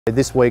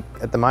This week,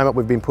 at the moment,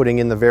 we've been putting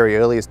in the very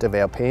earliest of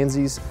our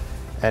pansies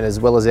and as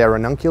well as our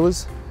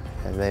ranunculus,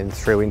 and then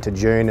through into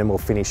June and we'll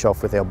finish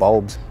off with our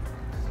bulbs.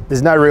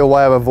 There's no real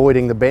way of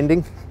avoiding the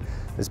bending.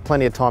 There's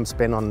plenty of time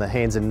spent on the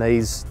hands and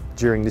knees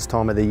during this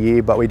time of the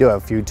year, but we do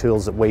have a few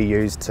tools that we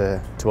use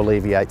to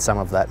alleviate some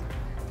of that.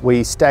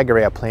 We stagger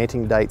our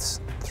planting dates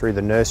through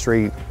the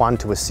nursery, one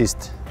to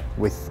assist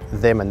with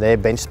them and their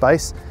bench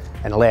space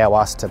and allow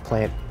us to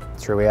plant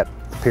throughout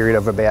a period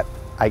of about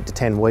 8 to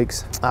 10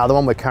 weeks. The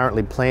one we're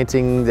currently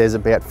planting, there's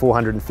about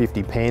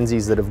 450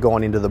 pansies that have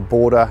gone into the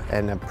border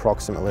and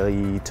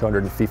approximately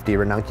 250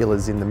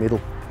 ranunculus in the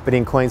middle. But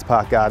in Queen's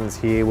Park Gardens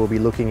here, we'll be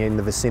looking in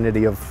the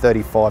vicinity of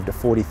 35 to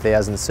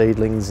 40,000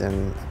 seedlings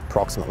and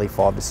approximately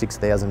 5,000 to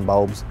 6,000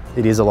 bulbs.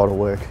 It is a lot of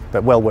work,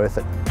 but well worth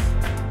it.